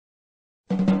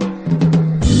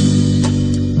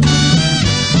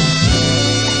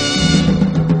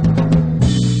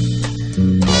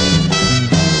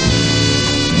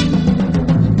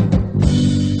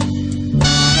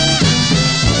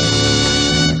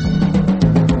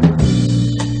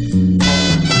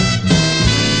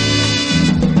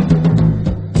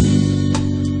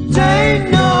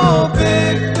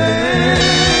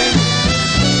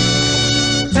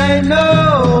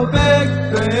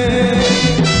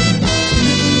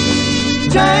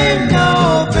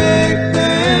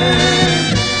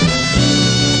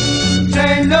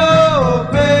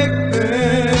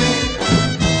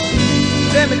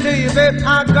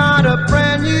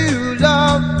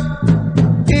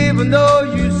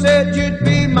said you'd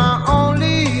be my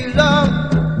only love.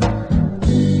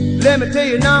 Let me tell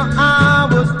you now, I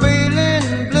was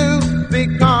feeling blue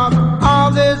because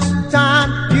all this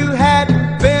time you had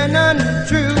been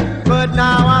untrue. But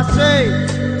now I say,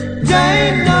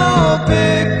 ain't no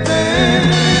big thing,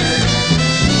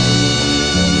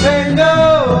 ain't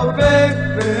no big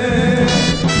thing,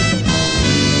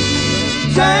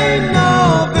 ain't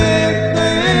no big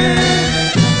thing,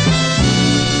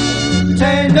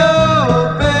 ain't no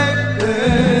big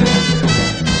thing.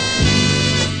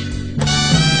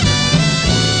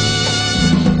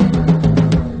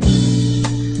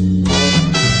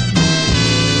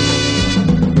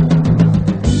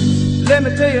 Let me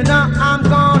tell you now, I'm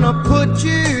gonna put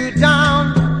you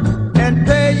down and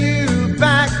pay you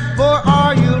back for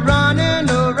all you running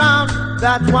around.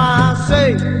 That's why I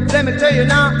say, let me tell you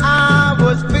now, I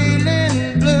was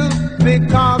feeling blue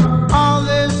because all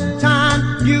this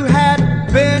time you had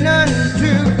been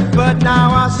untrue. But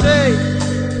now I say,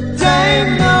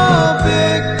 ain't no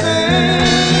big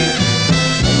thing,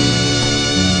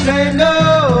 ain't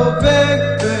no big